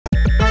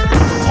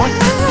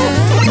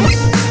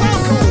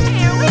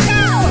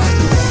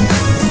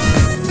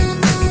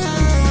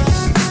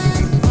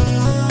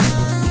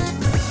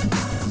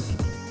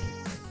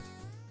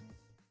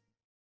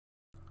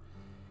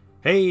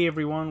Hey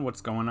everyone,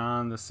 what's going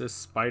on? This is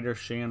Spider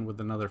Shan with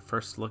another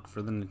first look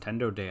for the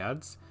Nintendo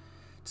Dads.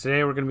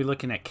 Today we're going to be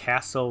looking at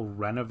Castle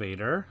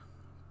Renovator,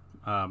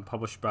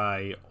 published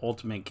by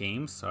Ultimate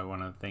Games, so I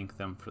want to thank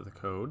them for the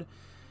code.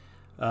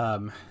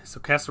 So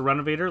Castle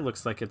Renovator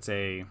looks like it's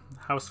a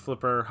house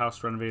flipper,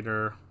 house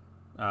renovator,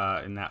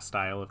 in that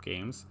style of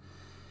games.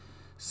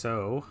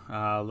 So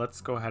let's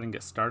go ahead and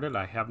get started.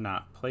 I have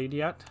not played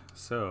yet,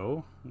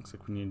 so looks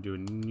like we need to do a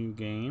new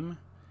game.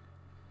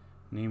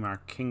 Name our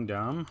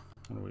kingdom.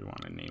 What do we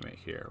want to name it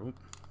here?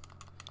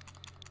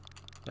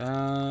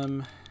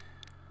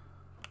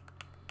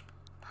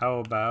 How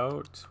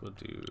about we'll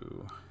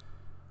do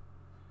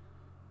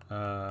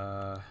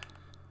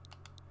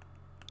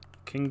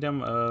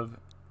Kingdom of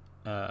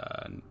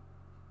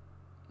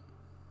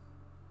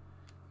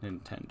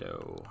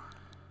Nintendo.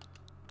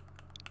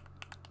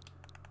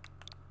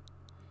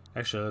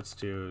 Actually, let's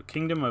do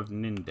Kingdom of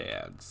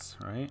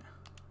Nindads, right?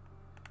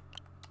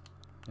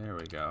 There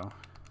we go.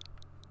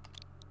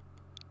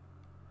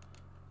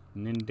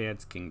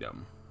 Nindad's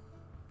Kingdom.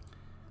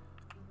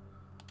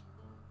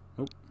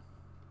 Oh.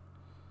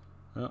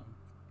 Well,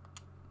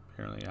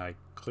 apparently I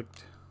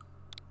clicked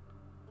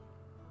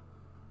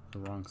the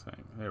wrong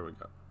thing. There we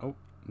go. Oh,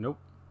 nope.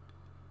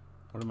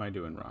 What am I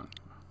doing wrong?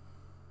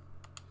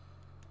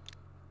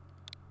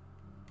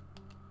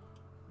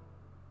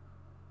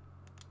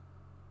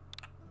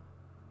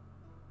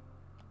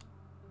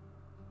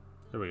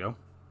 There we go.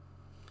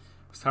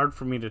 It's hard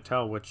for me to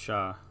tell which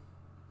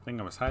thing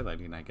I was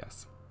highlighting, I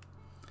guess.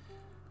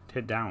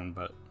 Hit down,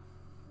 but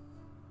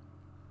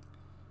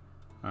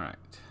all right.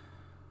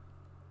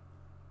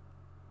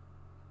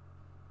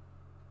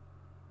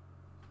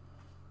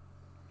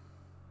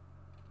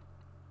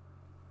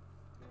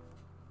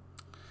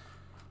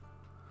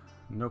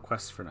 No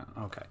quest for now.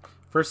 Okay.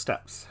 First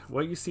steps.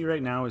 What you see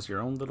right now is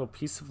your own little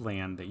piece of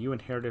land that you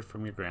inherited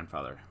from your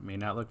grandfather. It may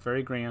not look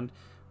very grand,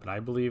 but I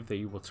believe that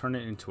you will turn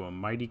it into a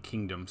mighty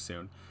kingdom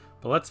soon.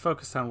 But let's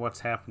focus on what's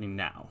happening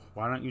now.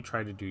 Why don't you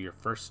try to do your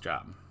first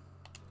job?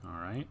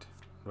 Alright,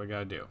 what do I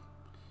gotta do?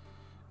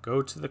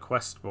 Go to the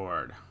quest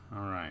board.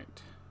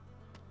 Alright.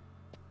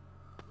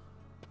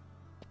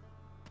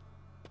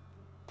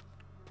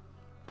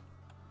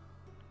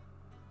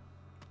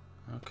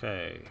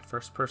 Okay,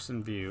 first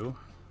person view.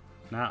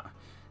 Not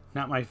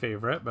my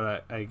favorite,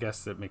 but I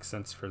guess it makes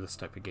sense for this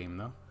type of game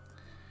though.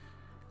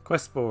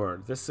 Quest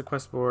board. This is a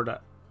quest board.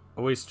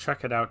 Always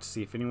check it out to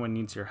see if anyone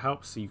needs your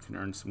help so you can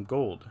earn some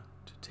gold.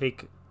 To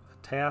take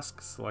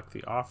task, select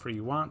the offer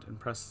you want and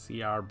press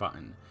the CR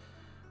button.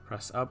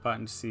 Press up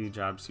button to see the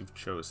jobs you've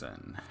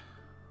chosen.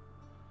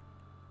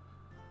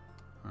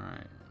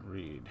 Alright,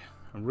 read.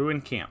 A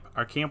ruined camp.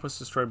 Our camp was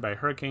destroyed by a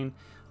hurricane.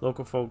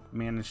 Local folk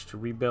managed to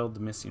rebuild the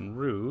missing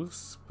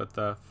roofs, but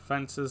the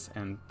fences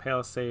and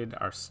palisade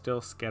are still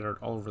scattered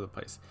all over the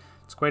place.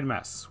 It's quite a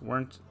mess.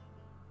 Weren't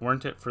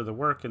it for the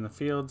work in the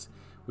fields,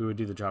 we would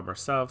do the job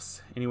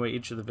ourselves. Anyway,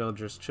 each of the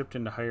villagers chipped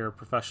in to hire a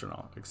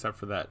professional, except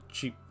for that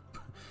cheap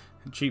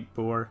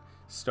boor,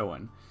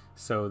 Stowen.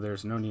 So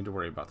there's no need to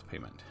worry about the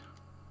payment.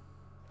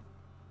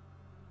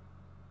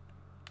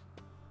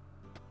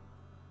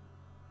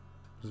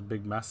 There's a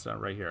big mess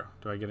right here.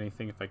 Do I get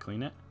anything if I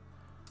clean it?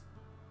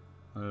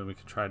 We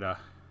could try to...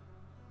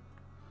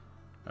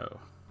 Oh.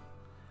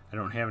 I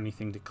don't have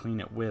anything to clean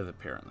it with,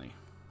 apparently.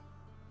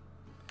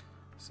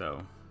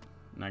 So,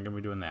 not going to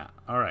be doing that.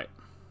 Alright.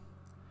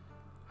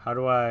 How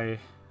do I...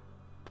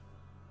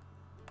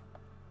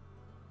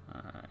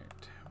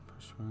 Alright.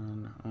 Push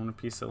one. Own a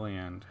piece of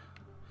land.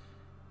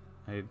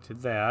 I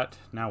did that.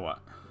 Now what?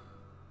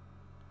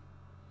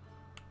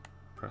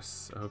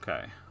 Press...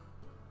 Okay.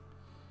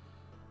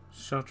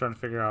 Still trying to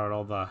figure out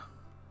all the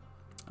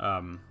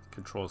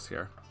controls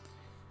here.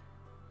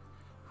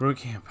 Ruin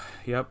camp.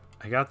 Yep,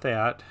 I got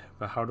that.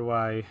 But how do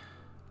I...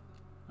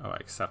 Oh, I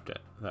accept it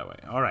that way.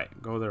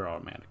 Alright, go there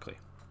automatically.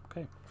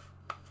 Okay.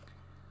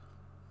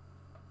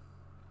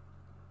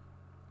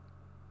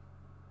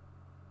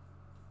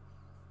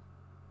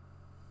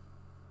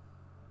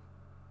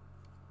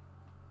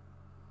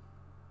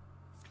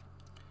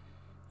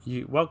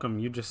 Welcome,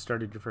 you just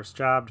started your first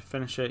job. To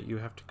finish it, you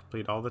have to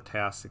complete all the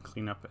tasks and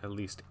clean up at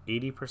least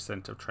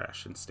 80% of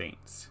trash and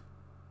stains.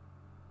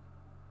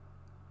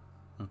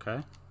 Okay.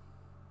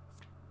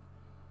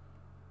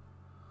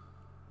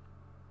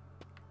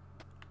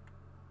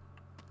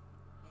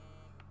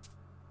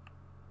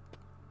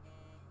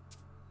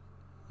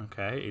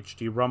 Okay,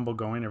 HD rumble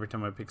going every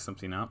time I pick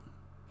something up.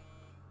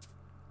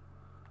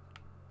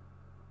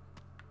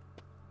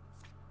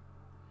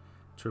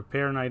 To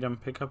repair an item,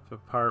 pick up a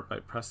part by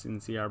pressing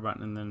the ZR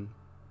button and then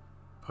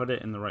put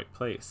it in the right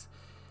place.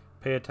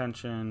 Pay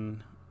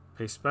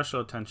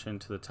special attention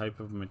to the type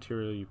of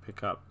material you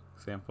pick up.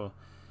 Example,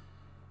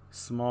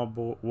 small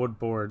wood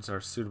boards are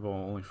suitable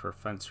only for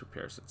fence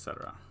repairs,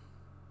 etc.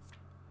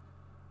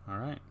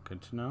 Alright,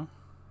 good to know.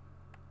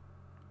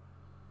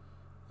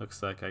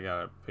 Looks like I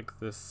gotta pick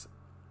this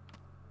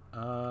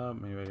up.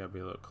 Maybe I gotta be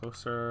a little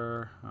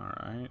closer.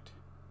 Alright.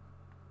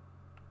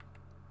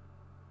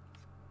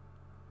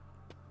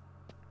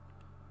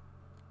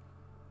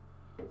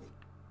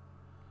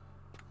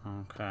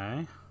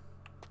 Okay.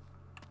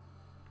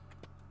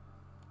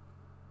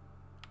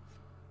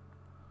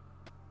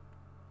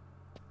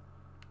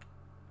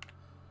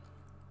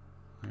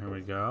 There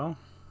we go.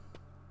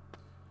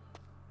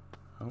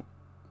 Oh,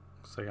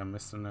 looks like I'm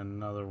missing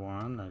another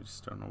one. I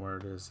just don't know where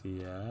it is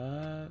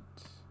yet.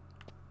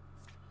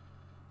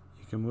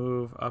 You can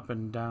move up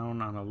and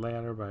down on a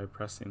ladder by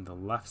pressing the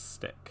left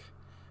stick.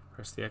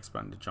 Press the X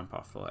button to jump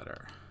off the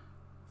ladder.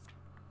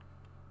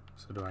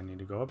 So do I need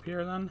to go up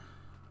here then?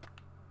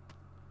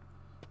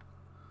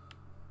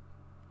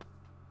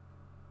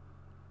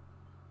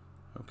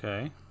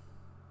 Okay.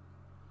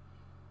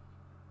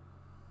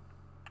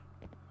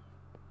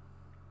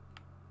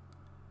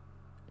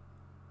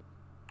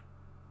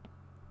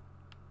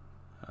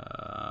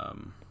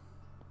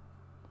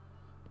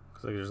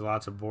 Looks like there's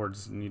lots of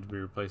boards that need to be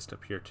replaced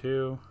up here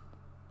too.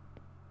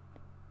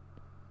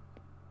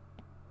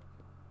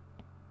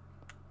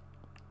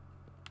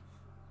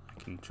 I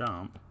can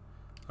jump.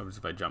 What happens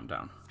if I jump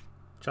down?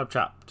 Chop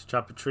chop. To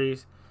chop a tree,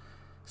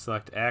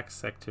 select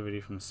X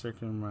activity from the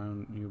circle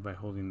around you by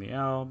holding the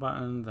L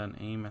button, then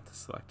aim at the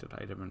selected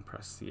item and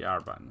press the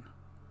R button.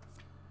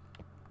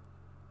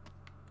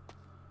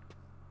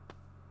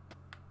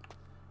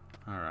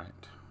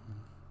 Alright.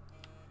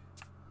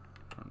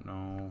 Don't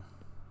know.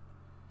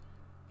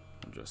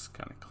 I'll just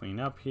kind of clean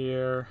up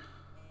here.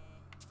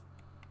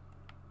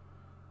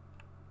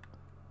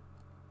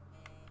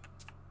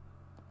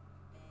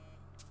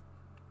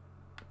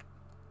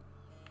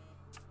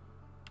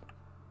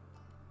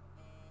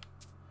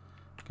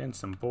 Getting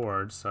some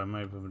boards, so I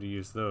might be able to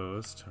use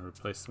those to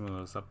replace some of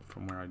those up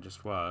from where I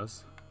just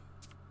was.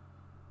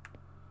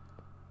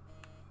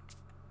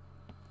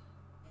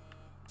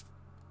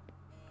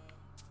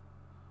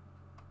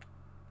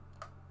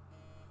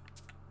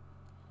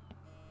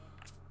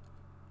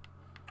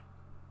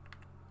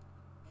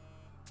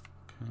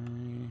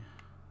 Okay.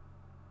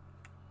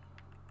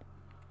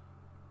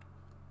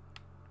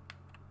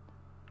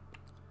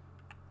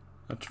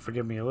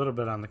 Forgive me a little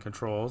bit on the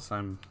controls.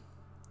 I'm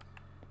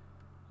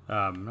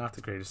not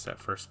the greatest at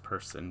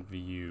first-person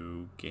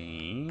view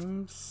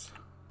games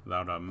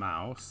without a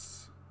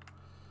mouse.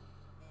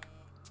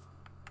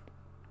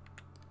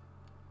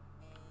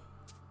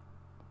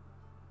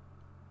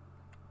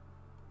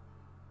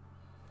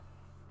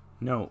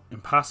 No,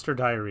 Imposter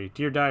Diary.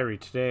 Dear Diary,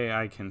 today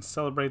I can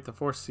celebrate the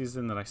 4th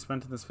season that I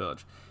spent in this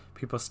village.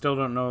 People still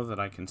don't know that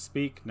I can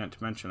speak, not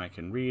to mention I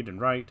can read and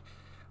write.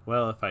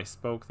 Well, if I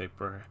spoke, they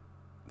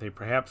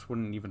perhaps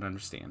wouldn't even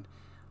understand.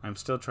 I'm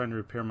still trying to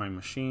repair my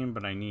machine,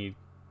 but I need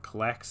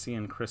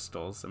Calaxian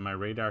crystals, and my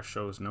radar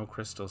shows no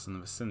crystals in the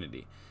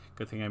vicinity.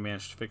 Good thing I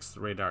managed to fix the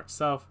radar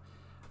itself.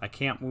 I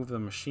can't move the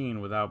machine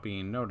without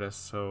being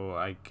noticed, so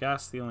I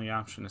guess the only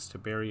option is to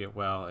bury it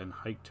well and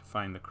hike to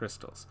find the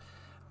crystals.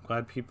 I'm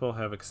glad people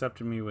have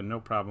accepted me with no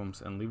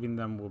problems, and leaving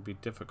them will be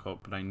difficult,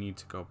 but I need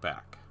to go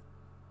back.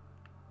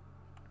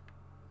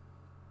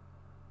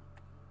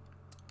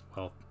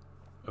 Well,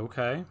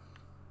 okay.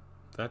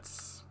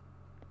 That's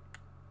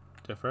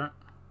different.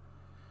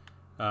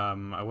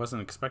 I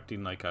wasn't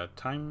expecting like a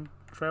time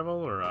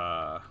travel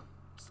or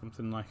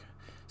something like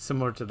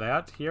similar to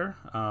that here.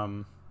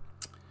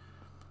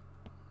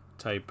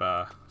 Type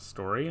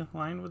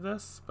storyline with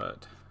this,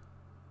 but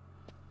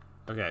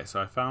okay. So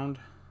I found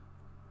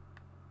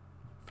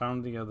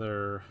the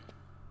other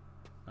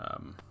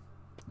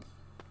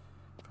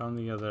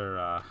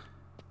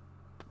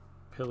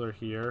pillar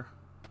here.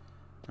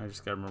 I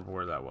just gotta remember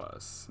where that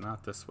was.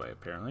 Not this way,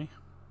 apparently.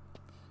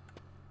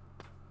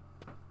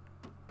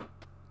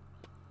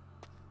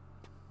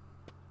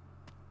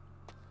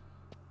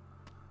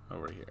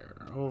 Over here,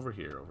 over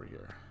here, over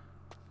here.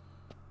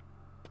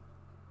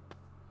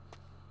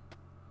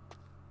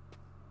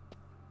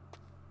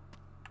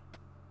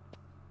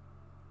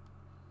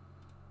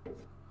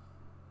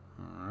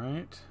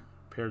 Alright,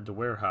 repaired the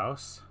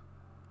warehouse.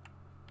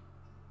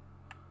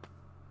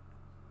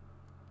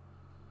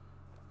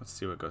 Let's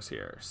see what goes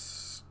here.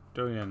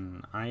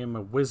 Stoyan, I am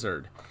a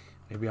wizard.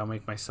 Maybe I'll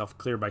make myself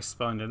clear by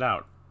spelling it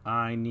out.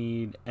 I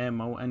need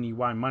money,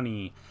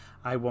 money.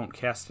 I won't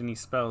cast any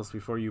spells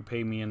before you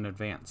pay me in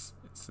advance.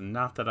 It's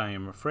not that I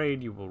am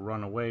afraid you will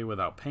run away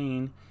without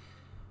paying,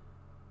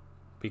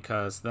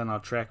 because then I'll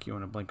track you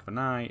in a blink of an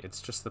eye.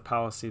 It's just the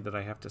policy that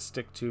I have to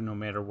stick to no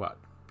matter what.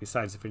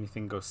 Besides, if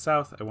anything goes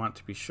south, I want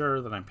to be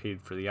sure that I'm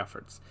paid for the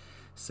efforts.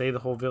 Say the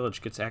whole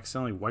village gets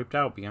accidentally wiped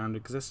out beyond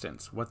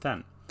existence. What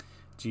then?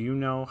 Do you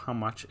know how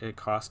much it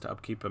costs to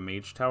upkeep a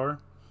mage tower?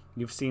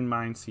 You've seen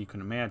mine, so you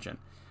can imagine.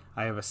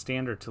 I have a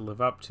standard to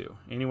live up to.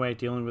 Anyway,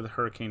 dealing with a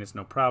hurricane is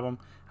no problem.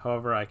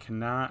 However, I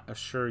cannot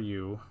assure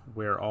you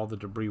where all the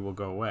debris will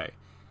go away.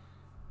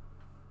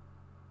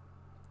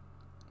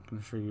 I can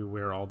assure you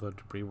where all the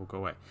debris will go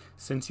away.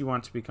 Since you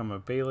want to become a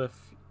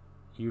bailiff,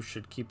 you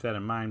should keep that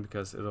in mind,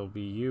 because it'll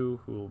be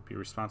you who will be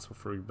responsible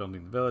for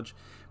rebuilding the village.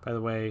 By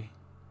the way,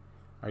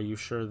 are you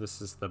sure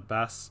this is the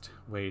best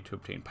way to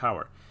obtain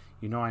power?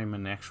 You know I am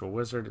an actual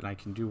wizard, and I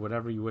can do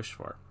whatever you wish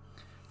for.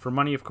 For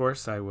money, of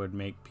course, I would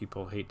make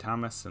people hate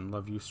Thomas and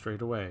love you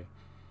straight away.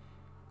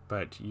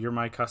 But you're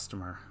my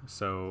customer,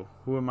 so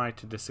who am I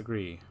to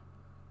disagree?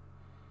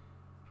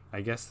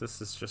 I guess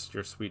this is just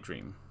your sweet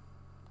dream.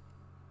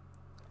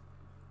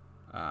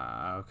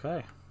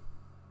 Okay.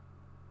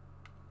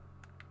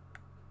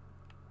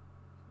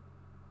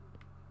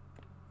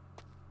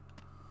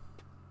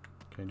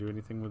 Can I do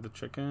anything with the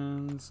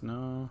chickens?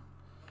 No.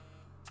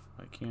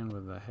 I can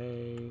with the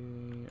hay.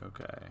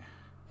 Okay.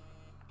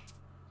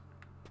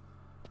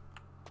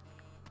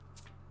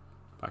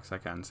 Box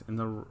icons. In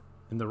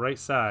the right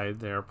side,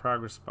 there are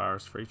progress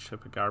bars for each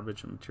type of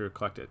garbage and material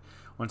collected.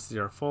 Once these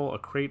are full, a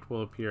crate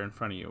will appear in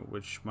front of you,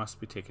 which must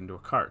be taken to a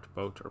cart,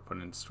 boat, or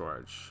put in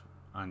storage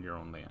on your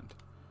own land.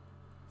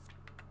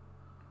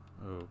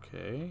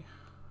 Okay.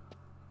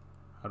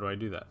 How do I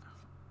do that?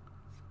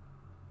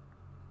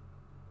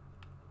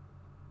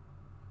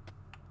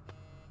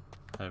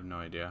 I have no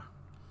idea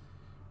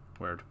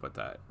where to put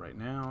that right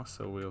now,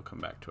 so we'll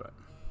come back to it.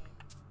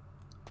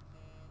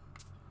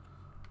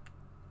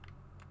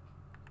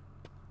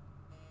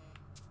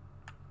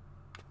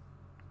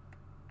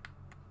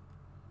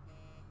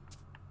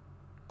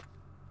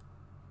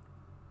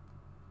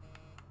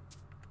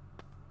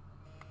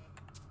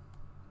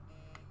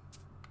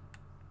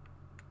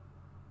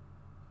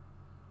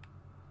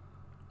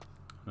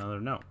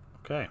 Another note.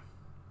 Okay.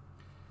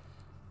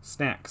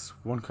 Snacks.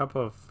 1 cup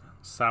of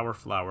sour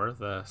flour.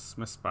 The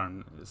Smith's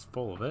barn is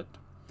full of it.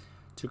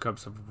 2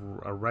 cups of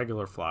a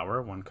regular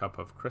flour. 1 cup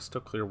of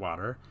crystal clear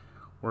water.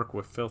 Work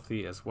with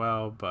filthy as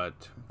well,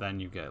 but then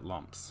you get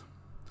lumps.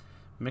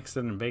 Mix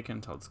it and bake it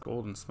until it's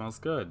gold and smells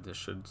good. This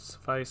should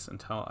suffice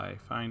until I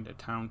find a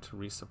town to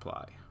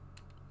resupply.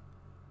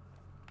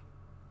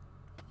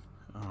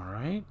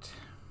 Alright.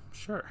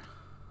 Sure.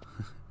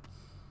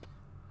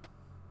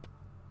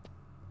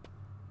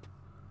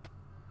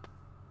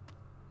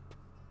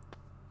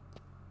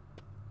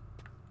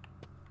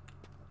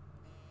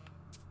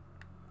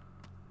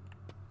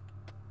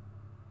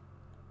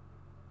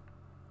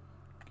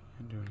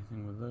 Can't do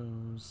anything with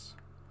those.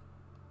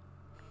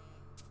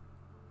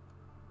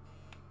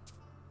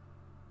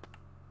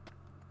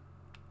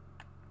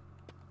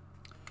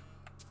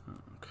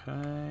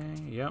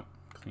 Okay, yep.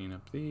 Clean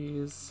up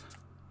these.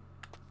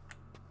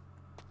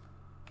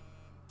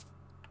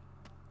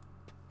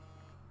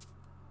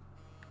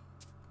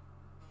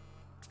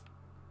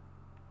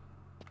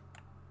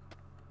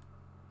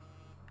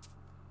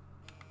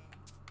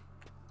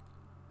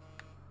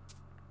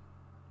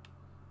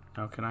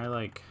 Now can I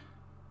like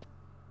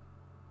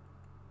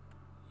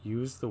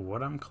use the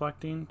wood I'm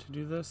collecting to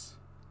do this?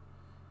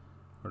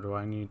 Or do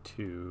I need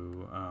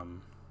to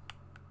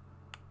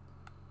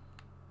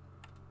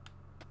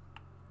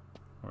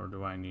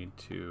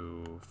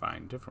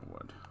find different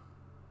wood?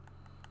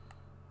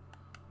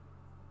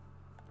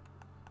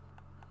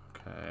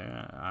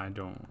 Okay, I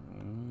don't,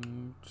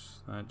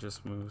 that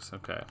just moves.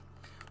 Okay,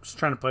 I'm just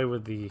trying to play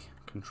with the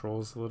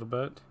controls a little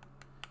bit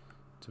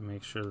to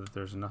make sure that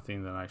there's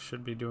nothing that I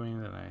should be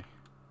doing that I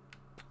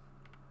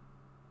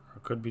or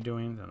could be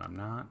doing that I'm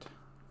not,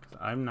 because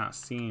I'm not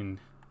seeing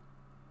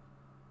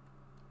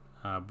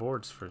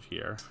boards for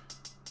here.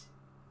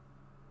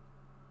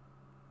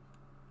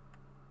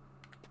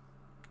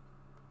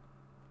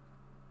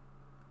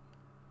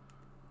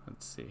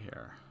 Let's see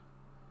here.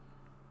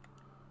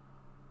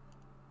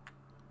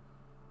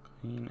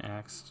 Clean,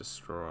 axe,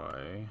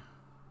 destroy.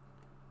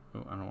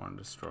 Oh, I don't want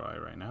to destroy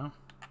right now.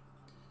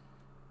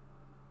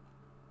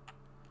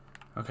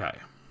 Okay.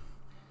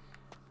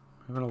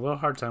 I'm having a little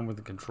hard time with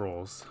the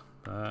controls,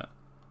 but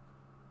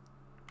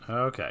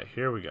okay,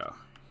 here we go.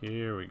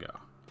 Here we go.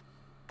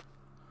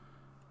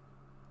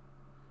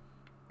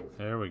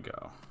 There we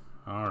go.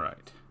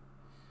 Alright.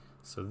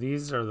 So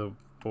these are the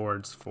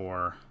boards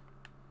for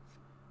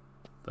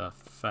the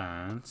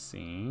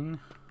fencing.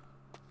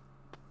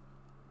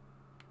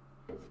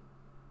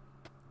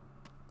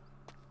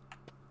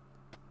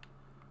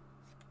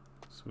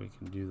 So we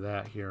can do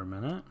that here a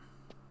minute.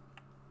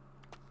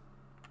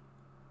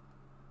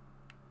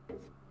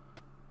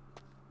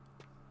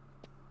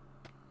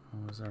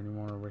 Was there any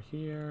more over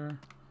here?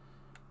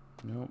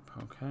 Nope.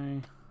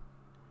 Okay.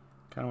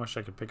 Kind of wish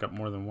I could pick up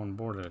more than one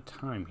board at a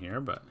time here,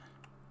 but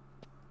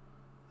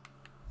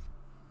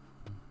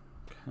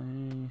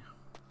okay.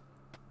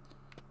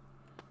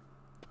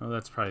 Oh,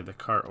 that's probably the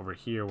cart over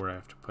here where I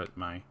have to put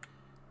my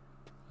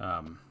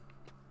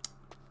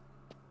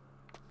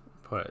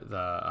put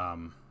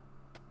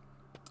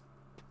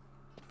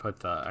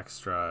the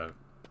extra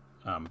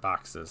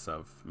boxes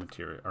of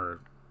material or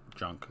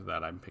junk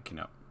that I'm picking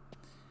up.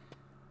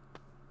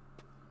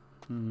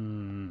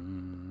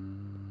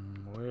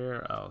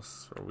 Where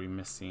else are we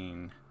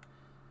missing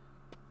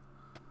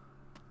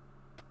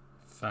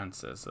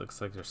fences?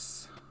 Looks like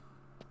there's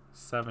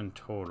 7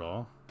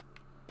 total.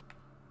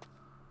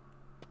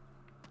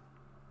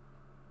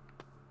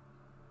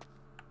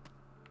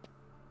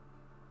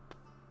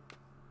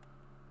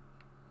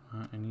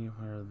 Not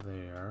anywhere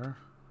there.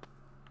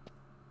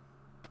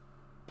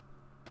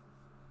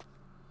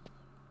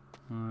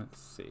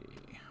 Let's see.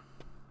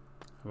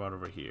 How about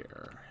over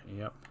here?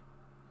 Yep.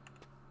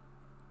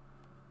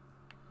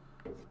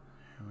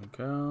 There we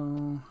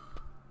go.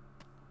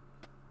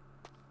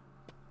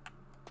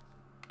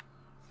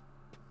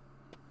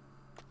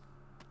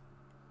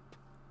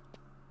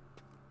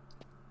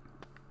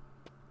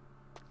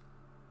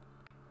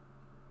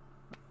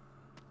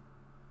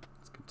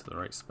 Let's get to the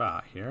right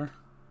spot here.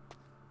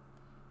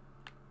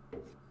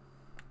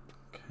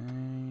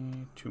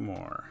 Okay, 2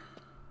 more.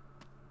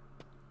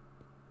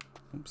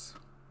 Oops.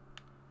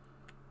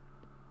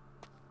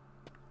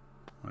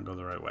 I want to go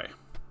the right way.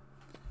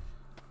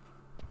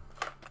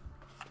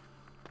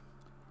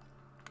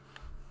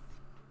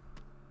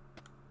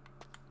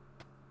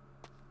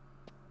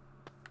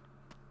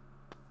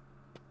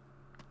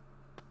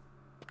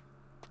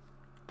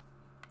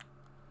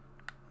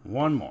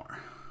 One more.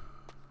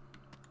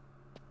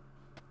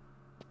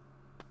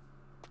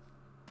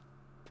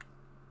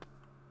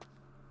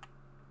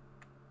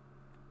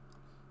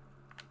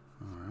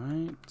 All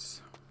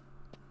right.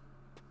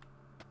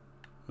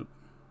 Oop,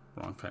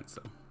 wrong fence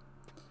though.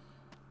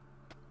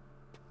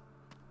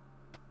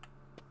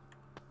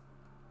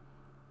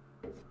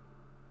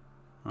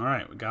 All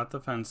right, we got the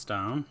fence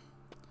down.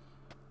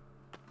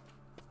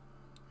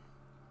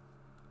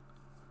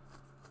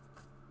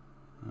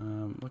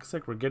 Looks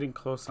like we're getting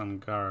close on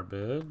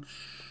garbage.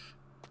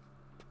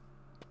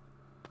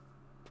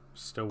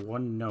 Still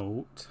 1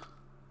 note.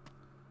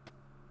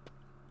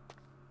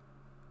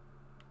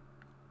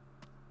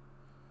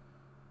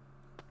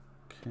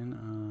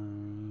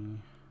 Can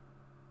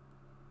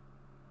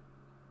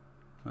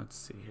I... Let's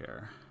see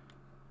here.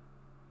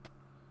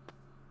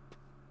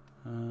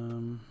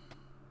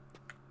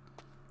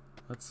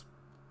 Let's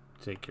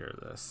take care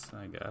of this,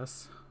 I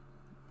guess.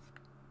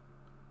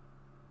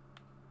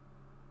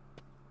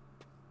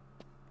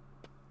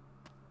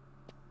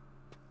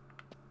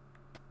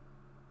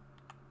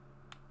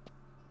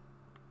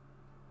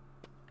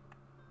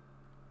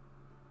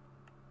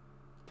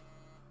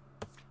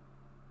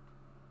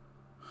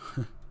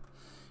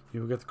 You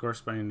will get the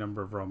corresponding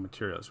number of raw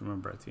materials.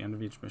 Remember, at the end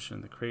of each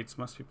mission, the crates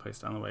must be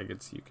placed on the wagon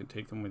so you can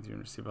take them with you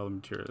and receive all the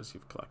materials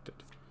you've collected.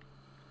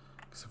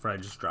 Except for I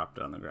just dropped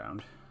it on the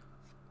ground.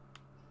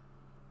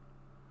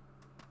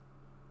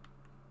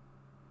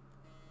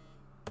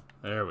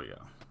 There we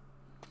go.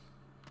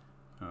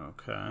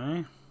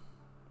 Okay.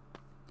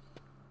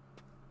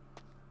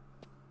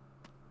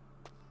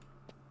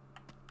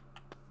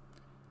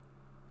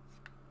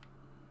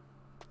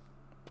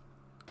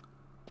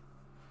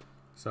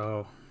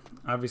 So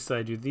obviously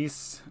I do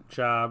these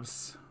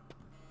jobs,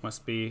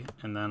 must be,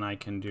 and then I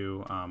can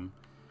do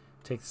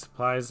take the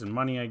supplies and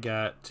money I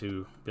get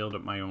to build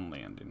up my own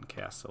land in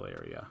Castle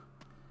area.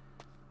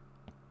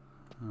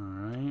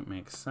 Alright,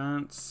 makes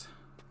sense.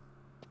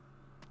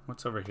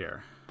 What's over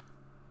here?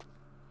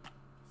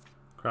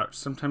 Crouch.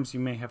 Sometimes you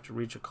may have to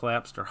reach a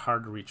collapsed or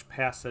hard to reach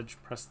passage.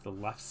 Press the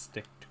left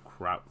stick to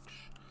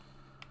crouch.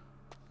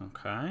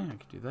 Okay, I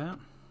could do that.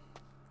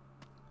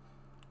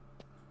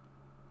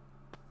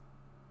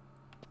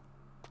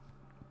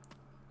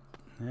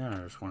 Yeah,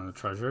 there's one of the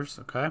treasures.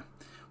 Okay.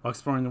 While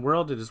exploring the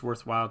world, it is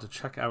worthwhile to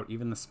check out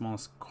even the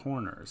smallest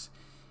corners.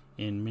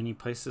 In many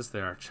places,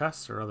 there are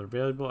chests or other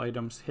valuable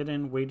items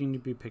hidden, waiting to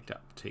be picked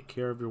up. Take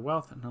care of your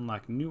wealth and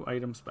unlock new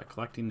items by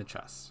collecting the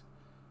chests.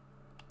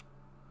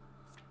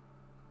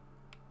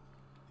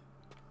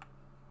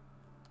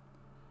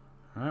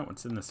 Alright,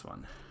 what's in this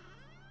one?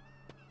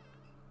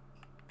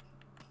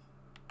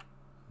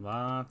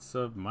 Lots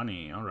of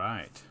money.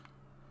 Alright.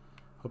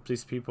 Hope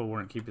these people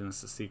weren't keeping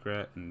this a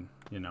secret and,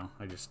 you know,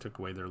 I just took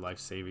away their life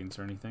savings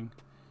or anything.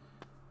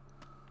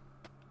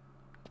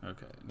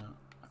 Okay, no.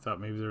 I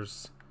thought maybe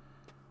there's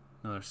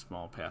another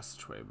small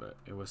passageway, but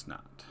it was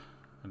not.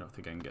 I don't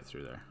think I can get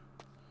through there.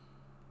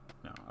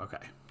 No, okay.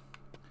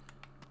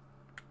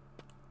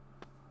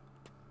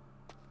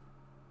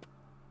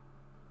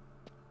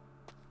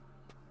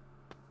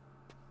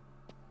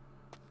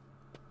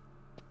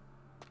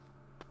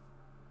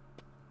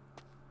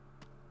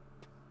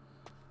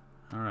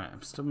 Alright,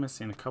 I'm still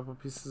missing a couple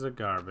pieces of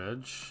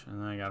garbage,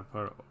 and then I gotta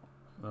put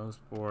those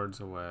boards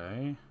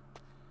away.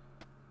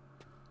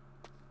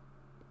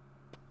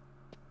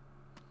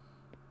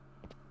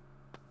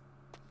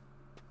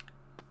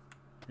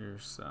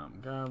 Here's some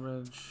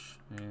garbage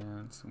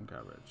and some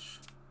garbage.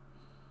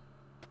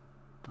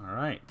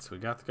 Alright, so we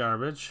got the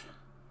garbage.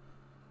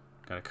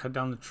 Gotta cut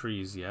down the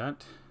trees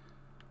yet.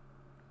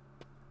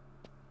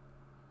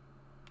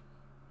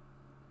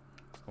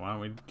 So why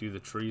don't we do the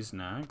trees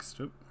next?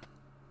 Oop.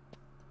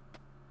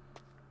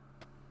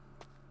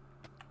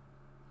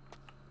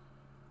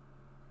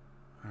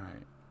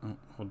 Alright, oh,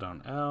 hold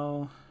down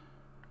L.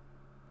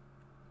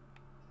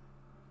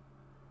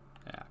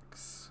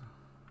 X.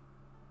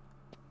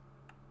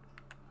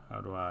 How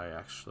do I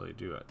actually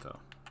do it though?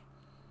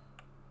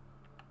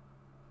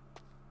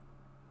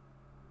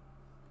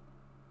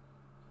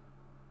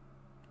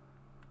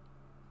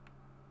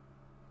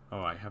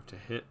 Oh, I have to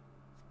hit.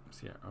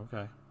 See,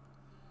 okay.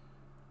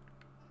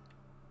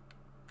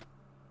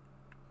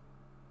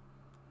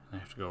 And I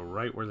have to go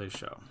right where they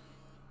show.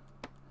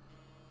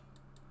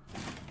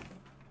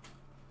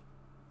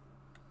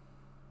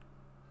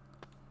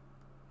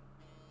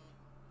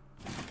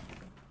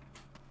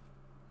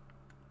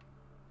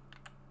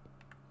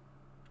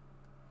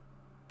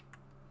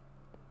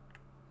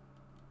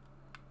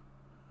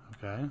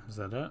 Okay, is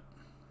that it?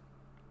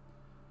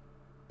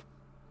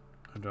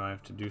 Or do I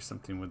have to do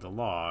something with the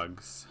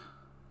logs?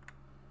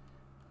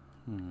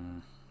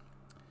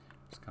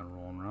 Just kind of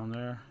rolling around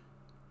there.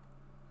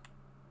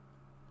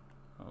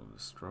 I'll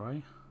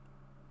destroy.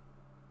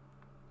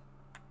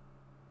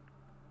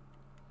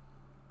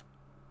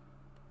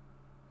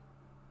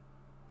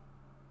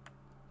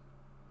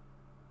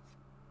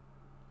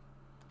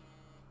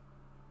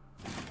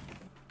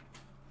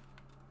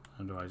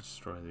 How do I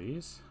destroy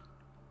these?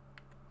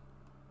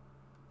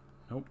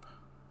 Nope.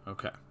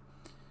 Okay.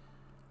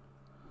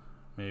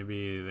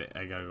 Maybe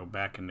I gotta go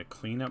back into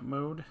cleanup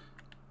mode.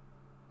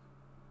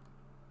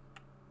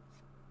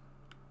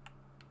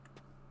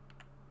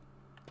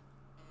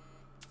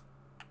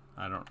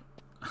 I don't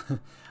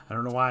I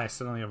don't know why I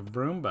suddenly have a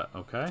broom, but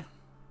okay.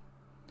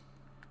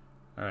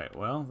 Alright,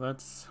 well,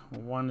 that's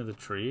one of the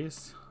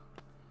trees.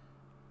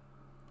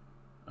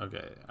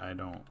 Okay, I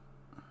don't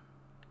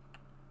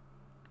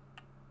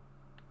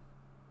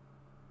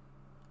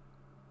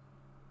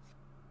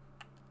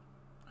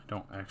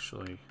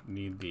actually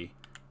need the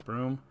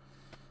broom,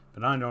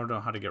 but I don't know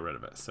how to get rid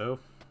of it, so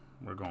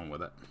we're going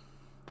with it.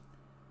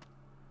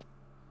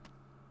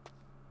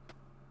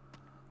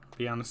 To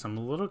be honest, I'm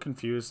a little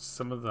confused.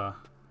 Some of the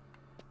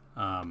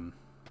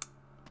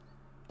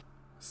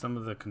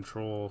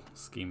control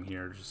scheme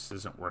here just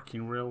isn't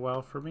working real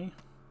well for me.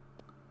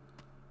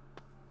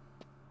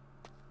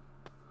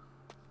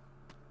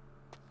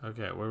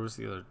 Okay, where was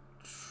the other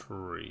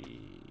tree?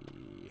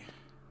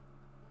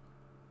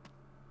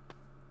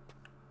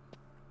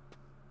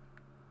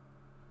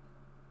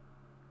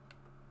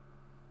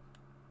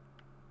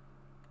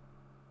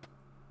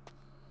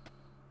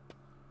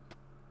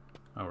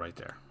 Oh, right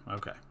there.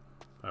 Okay.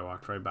 I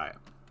walked right by it.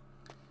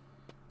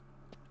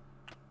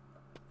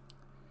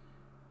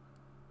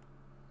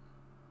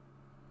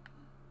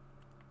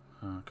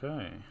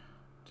 Okay.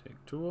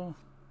 Take tool.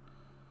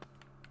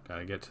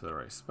 Gotta get to the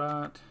right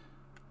spot.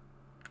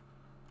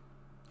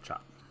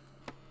 Chop.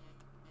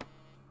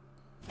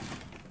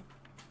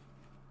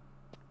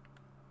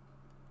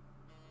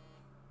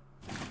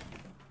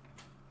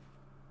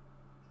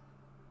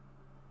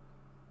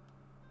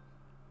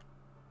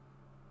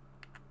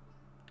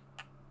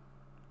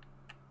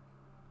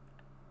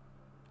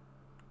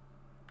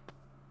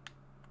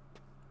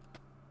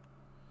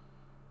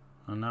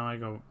 Well, now I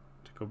go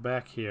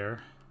back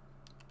here.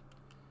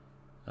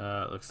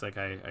 It looks like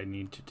I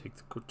need to take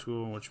the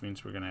tool, which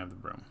means we're gonna have the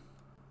broom.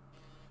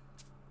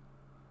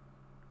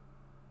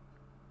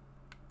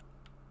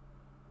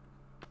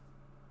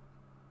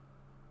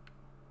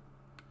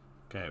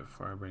 Okay,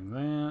 before I bring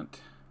that,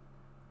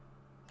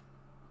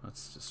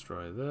 let's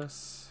destroy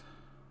this.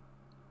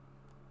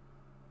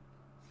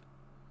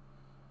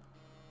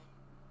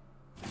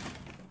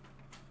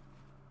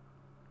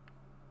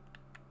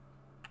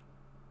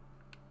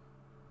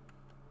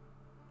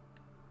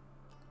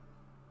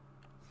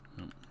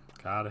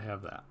 Gotta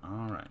have that.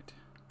 Alright.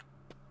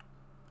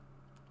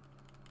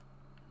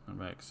 I'm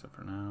back except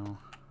for now.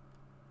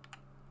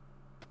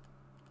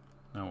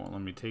 Now it won't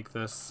let me take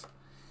this.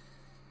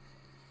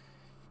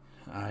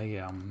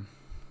 I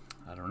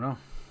don't know.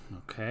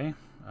 Okay.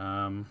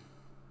 How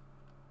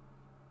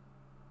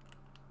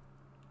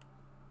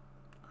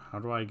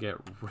do I get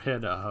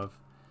rid of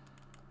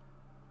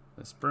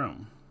this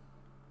broom?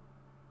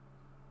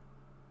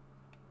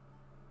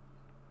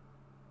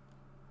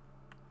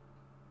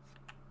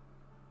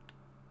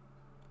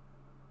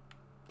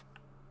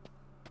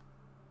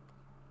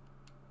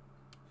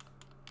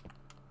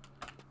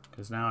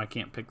 Because now I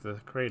can't pick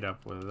the crate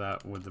up with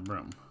the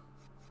broom.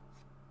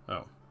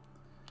 Oh.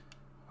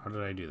 How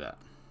did I do that?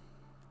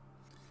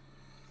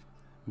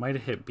 Might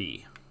have hit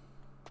B.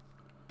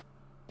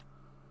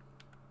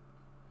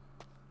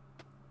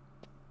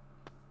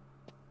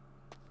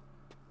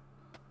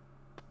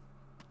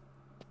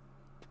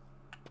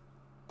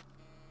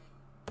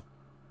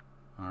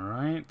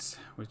 Alright.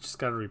 We just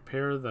got to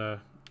repair the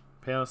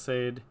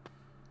palisade.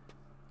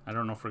 I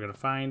don't know if we're going to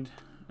find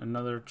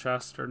another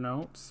chest or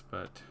notes,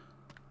 but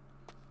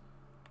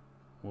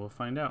we'll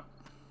find out.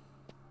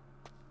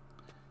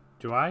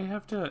 Do I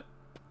have to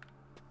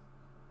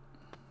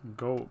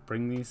go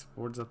bring these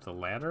boards up the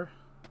ladder?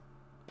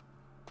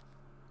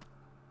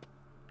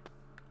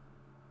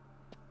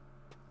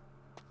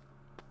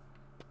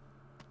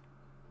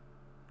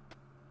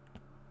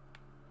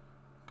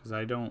 Because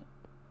I don't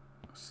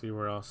see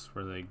where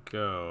they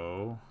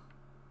go.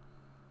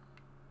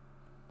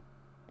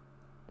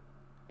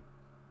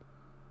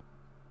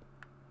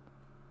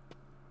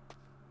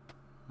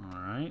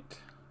 Alright.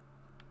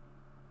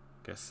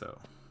 Guess so.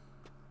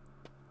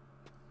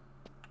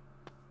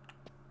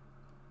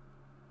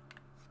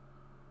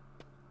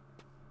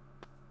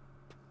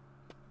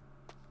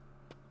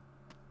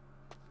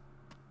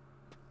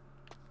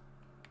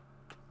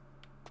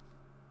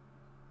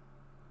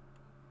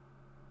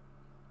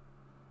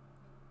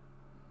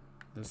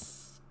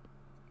 This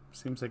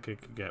seems like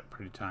it could get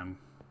pretty time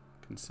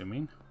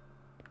consuming.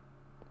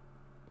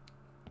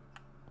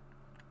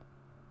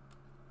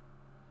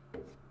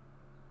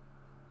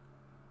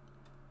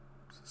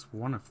 It's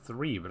 1 of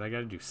 3, but I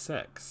gotta do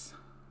 6.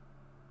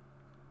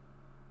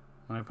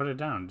 When I put it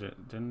down,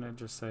 didn't it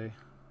just say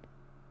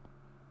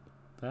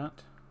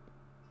that?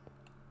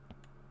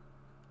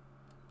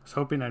 I was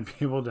hoping I'd be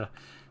able to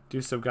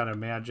do some kind of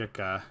magic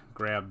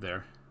grab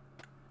there.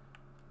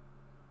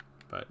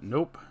 But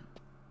nope.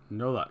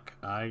 No luck.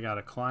 I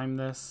gotta climb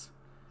this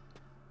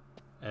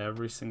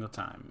every single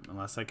time.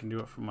 Unless I can do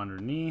it from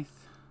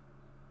underneath.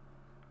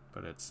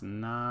 But it's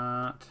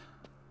not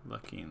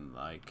looking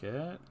like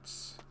it.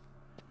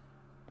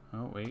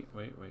 Oh, wait.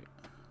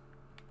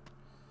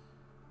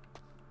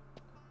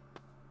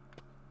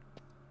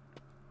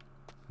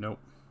 Nope.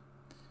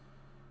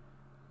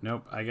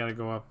 Nope, I gotta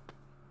go up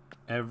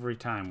every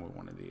time with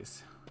one of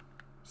these.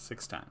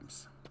 6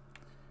 times.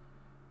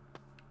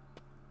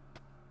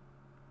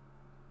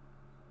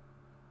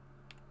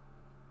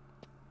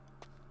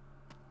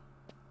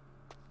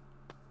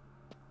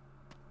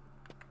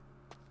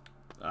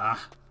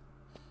 Ah.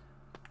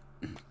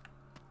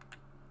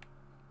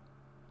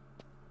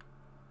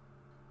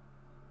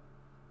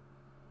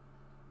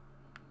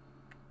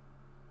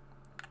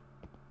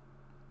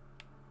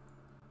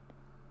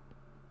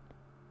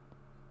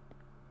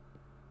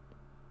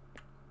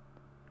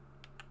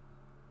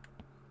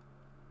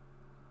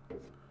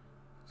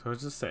 So what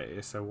does it say?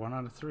 It said 1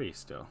 out of 3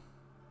 still.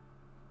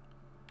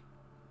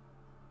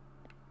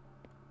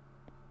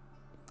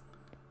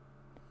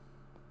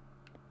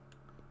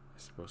 I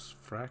suppose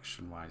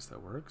fraction-wise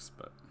that works,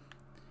 but...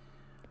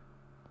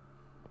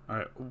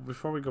 Alright,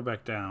 before we go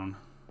back down...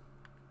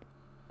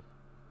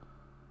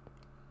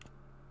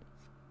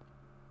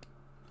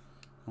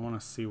 I want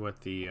to see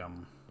what the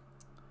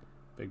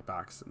big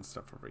box and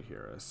stuff over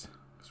here is.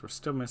 Because we're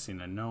still missing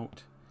a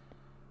note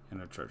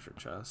and a treasure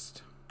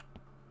chest.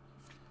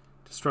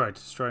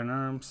 Destroy an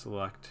arm,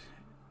 select...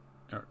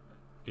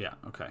 yeah,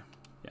 okay.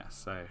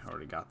 Yes, I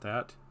already got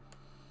that.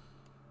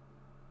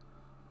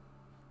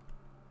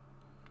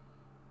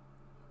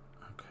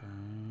 Okay,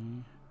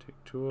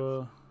 take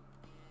tool,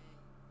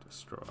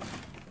 destroy.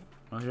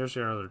 Well, here's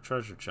your other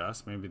treasure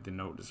chest. Maybe the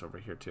note is over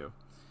here too.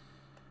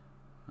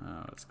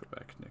 Let's go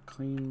back into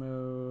clean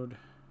mode.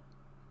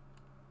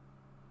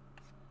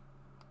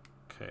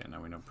 Okay,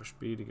 now we know push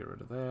B to get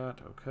rid of that.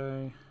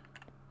 Okay.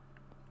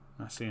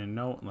 Not seeing a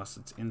note unless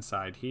it's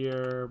inside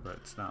here, but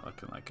it's not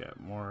looking like it.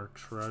 More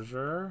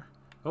treasure.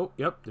 Oh,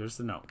 yep, there's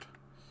the note.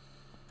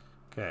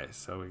 Okay,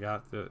 so we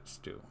got this.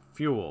 Do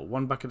fuel: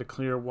 1 bucket of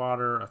clear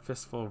water, a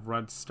fistful of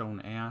red stone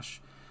ash,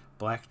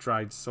 black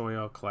dried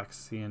soil,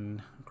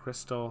 Calexian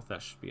crystal.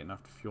 That should be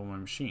enough to fuel my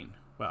machine.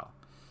 Well,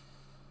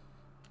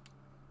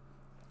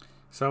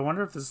 so I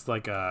wonder if this is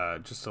like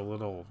just a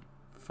little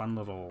fun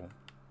little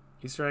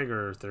Easter egg,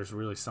 or if there's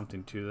really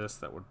something to this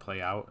that would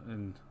play out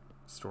in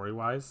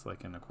story-wise,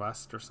 like in a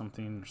quest or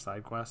something, or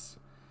side quests.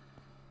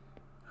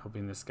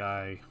 Hoping this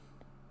guy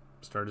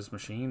start his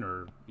machine,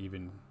 or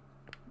even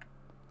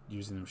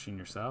using the machine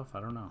yourself.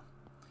 I don't know.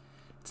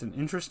 It's an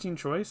interesting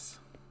choice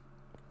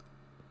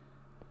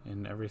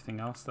in everything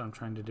else that I'm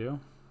trying to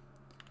do.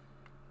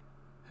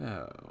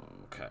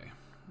 Okay,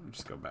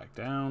 just go back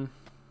down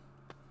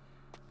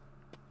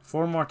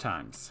 4 more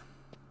times.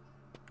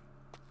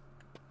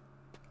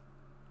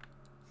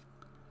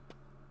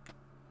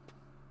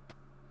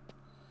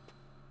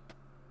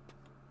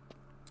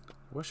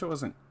 I wish it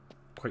wasn't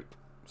quite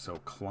so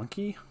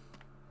clunky.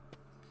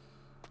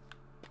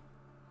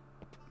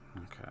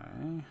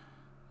 Okay.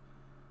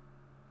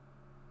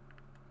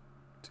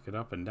 To get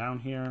up and down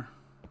here.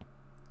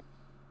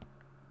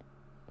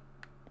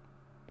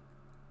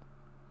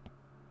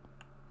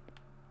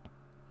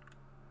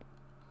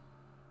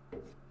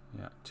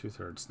 Yeah,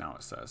 2/3 now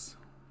it says.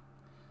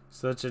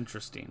 So that's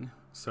interesting.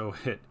 So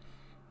it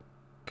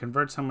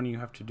converts how many you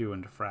have to do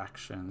into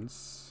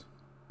fractions.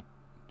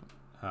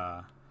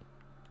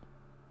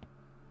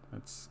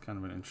 That's kind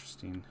of an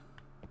interesting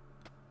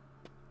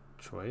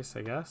choice,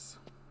 I guess.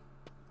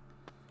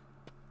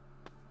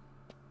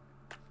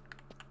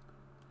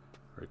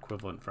 Or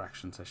equivalent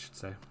fractions, I should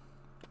say.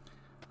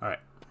 Alright.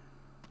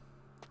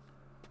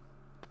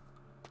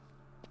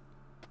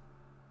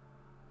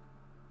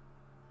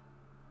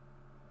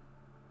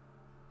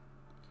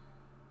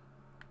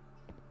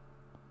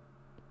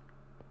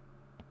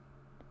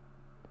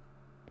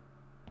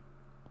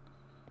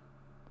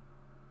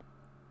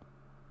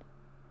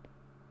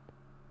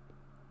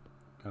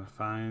 Gotta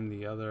find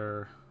the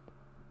other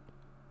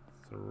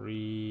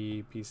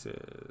 3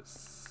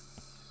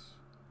 pieces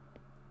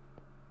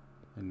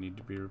that need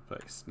to be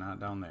replaced. Not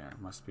down there.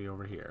 Must be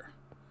over here.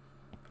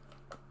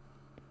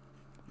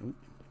 Oop,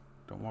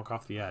 don't walk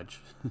off the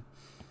edge.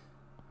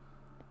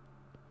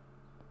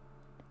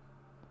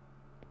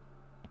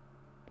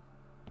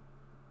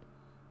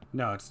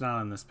 No, it's not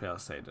on this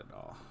palisade at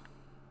all.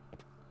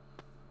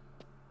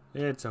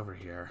 It's over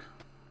here.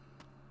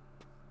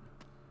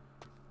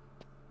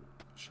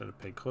 Should have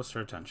paid closer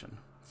attention.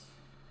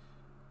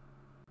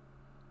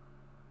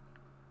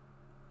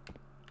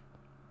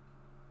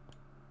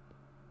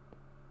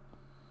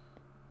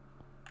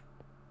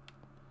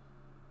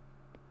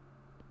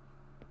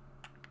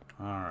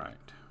 Alright.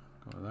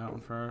 Go with that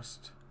one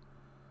first.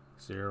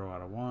 0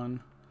 out of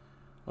 1.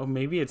 Oh,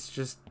 maybe it's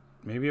just,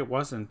 maybe it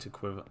wasn't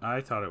equivalent.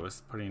 I thought it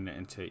was putting it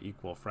into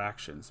equal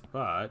fractions,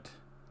 but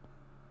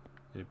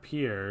it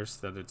appears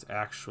that it's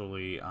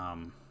actually,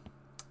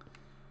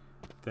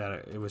 that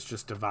it was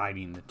just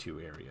dividing the two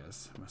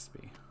areas. It must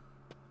be.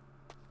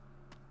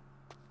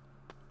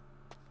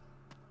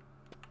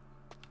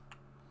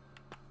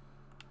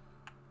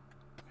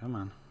 Come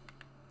on.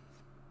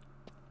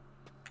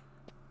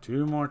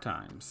 2 more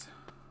times.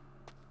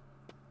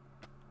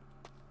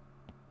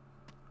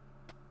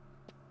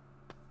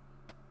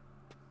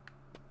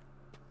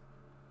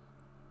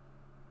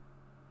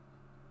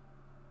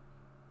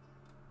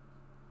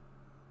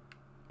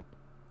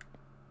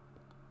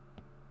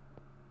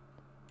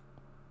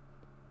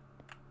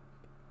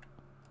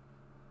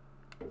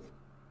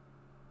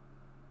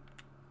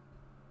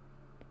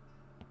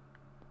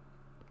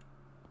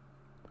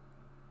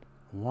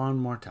 One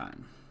more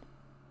time.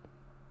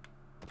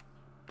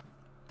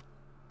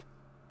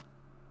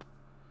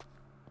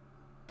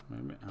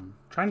 Maybe I'm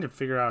trying to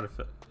figure out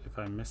if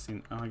I'm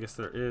missing. Oh, I guess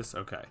there is.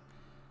 Okay,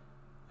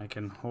 I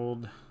can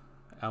hold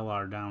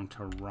LR down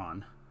to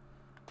run.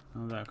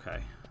 Oh,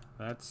 okay,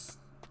 that's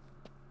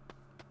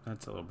a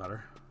little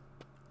better.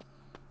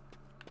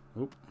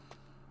 Oop!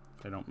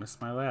 If I don't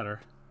miss my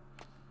ladder.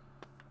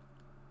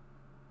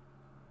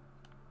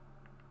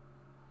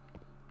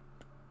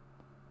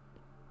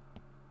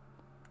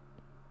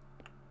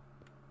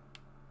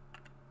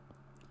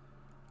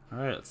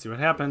 Alright, let's see what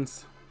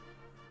happens.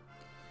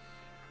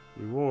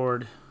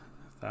 Reward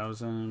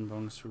 1,000,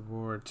 bonus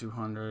reward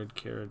 200,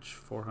 carriage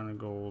 400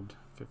 gold,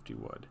 50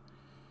 wood.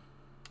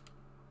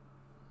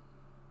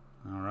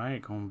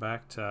 Alright, going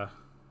back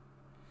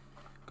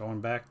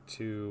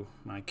to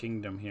my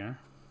kingdom here.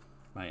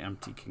 My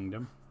empty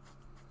kingdom.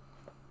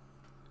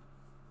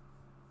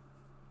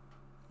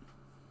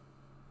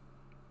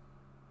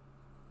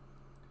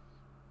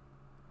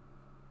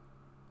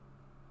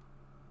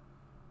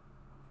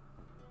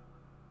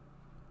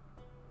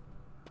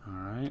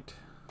 Alright.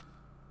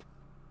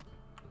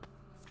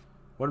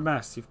 What a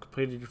mess. You've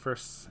completed your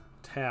first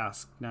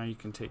task. Now you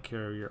can take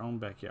care of your own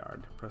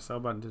backyard. Press L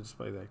button to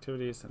display the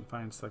activities and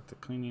find select the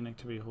cleaning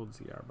activity. Hold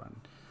the R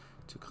button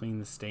to clean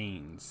the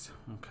stains.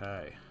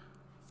 Okay.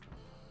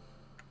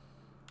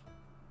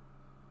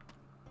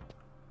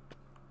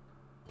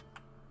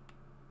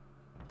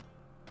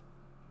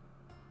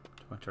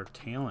 What's our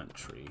talent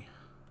tree?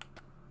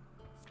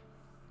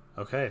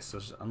 Okay, so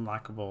it's an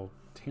unlockable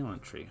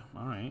talent tree.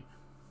 Alright.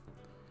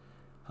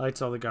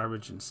 Highlights all the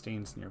garbage and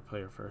stains in your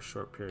player for a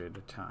short period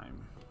of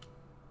time.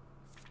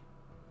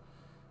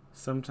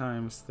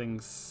 Sometimes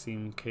things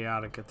seem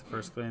chaotic at the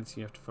first glance.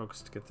 You have to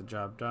focus to get the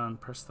job done.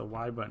 Press the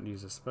Y button to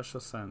use a special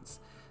sense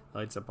that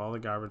lights up all the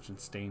garbage and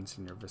stains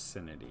in your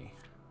vicinity.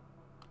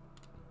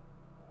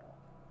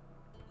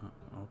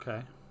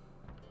 Okay.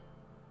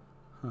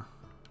 Huh.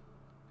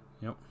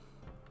 Yep.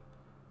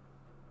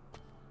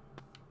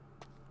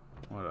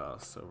 What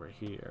else over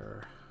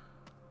here?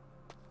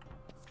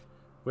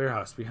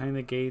 Warehouse. Behind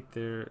the gate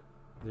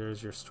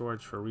there's your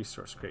storage for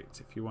resource crates.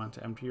 If you want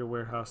to empty your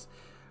warehouse,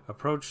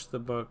 approach the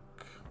book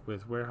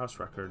with warehouse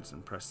records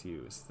and press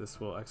use. This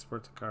will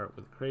export the cart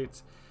with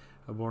crates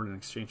aboard in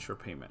exchange for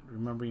payment.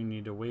 Remember, you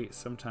need to wait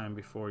some time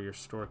before your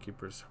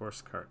storekeeper's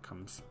horse cart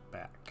comes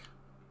back.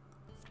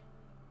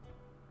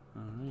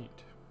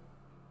 Alright.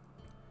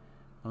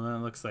 Well, then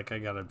it looks like I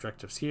got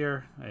objectives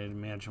here. I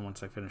imagine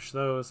once I finish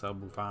those, I'll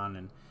move on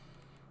and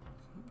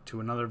to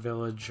another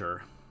village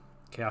or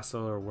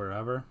castle or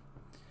wherever.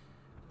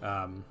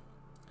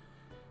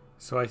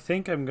 So I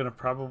think I'm gonna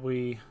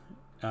probably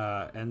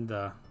end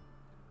the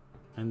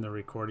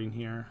recording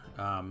here.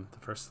 The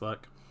first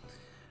look.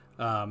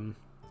 I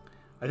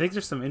think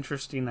there's some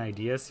interesting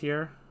ideas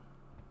here.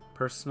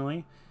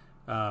 Personally,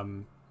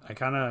 I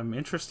kind of am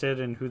interested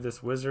in who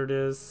this wizard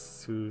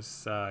is,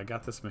 who's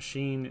got this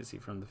machine. Is he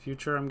from the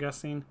future? I'm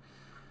guessing.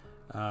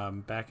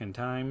 Back in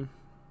time.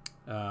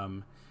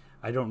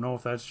 I don't know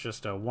if that's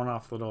just a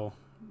one-off little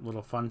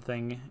fun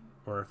thing,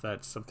 or if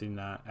that's something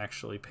that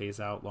actually pays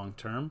out long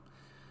term.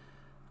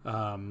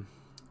 I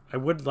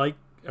would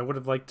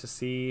have liked to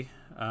see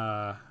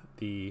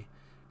the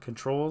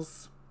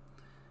controls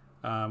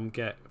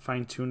get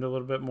fine-tuned a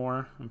little bit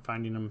more. I'm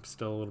finding them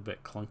still a little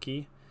bit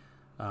clunky,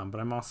 but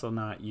I'm also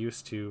not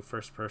used to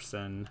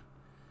first-person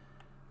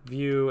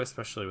view,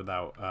 especially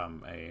without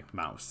a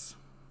mouse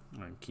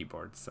or a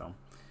keyboard. So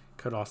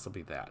could also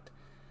be that.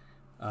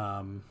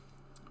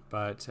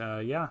 But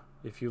yeah,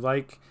 if you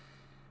like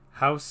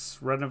house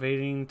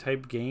renovating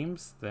type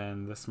games,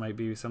 then this might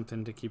be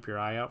something to keep your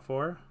eye out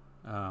for.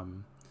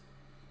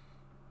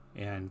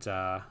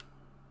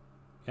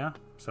 Yeah,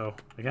 so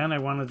again, I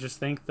want to just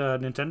thank the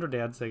Nintendo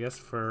dads, I guess,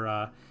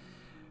 for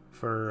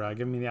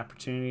giving me the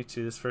opportunity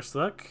to this first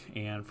look,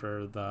 and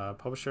for the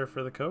publisher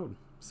for the code.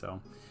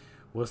 So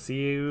we'll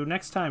see you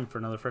next time for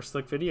another first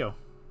look video.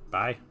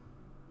 Bye.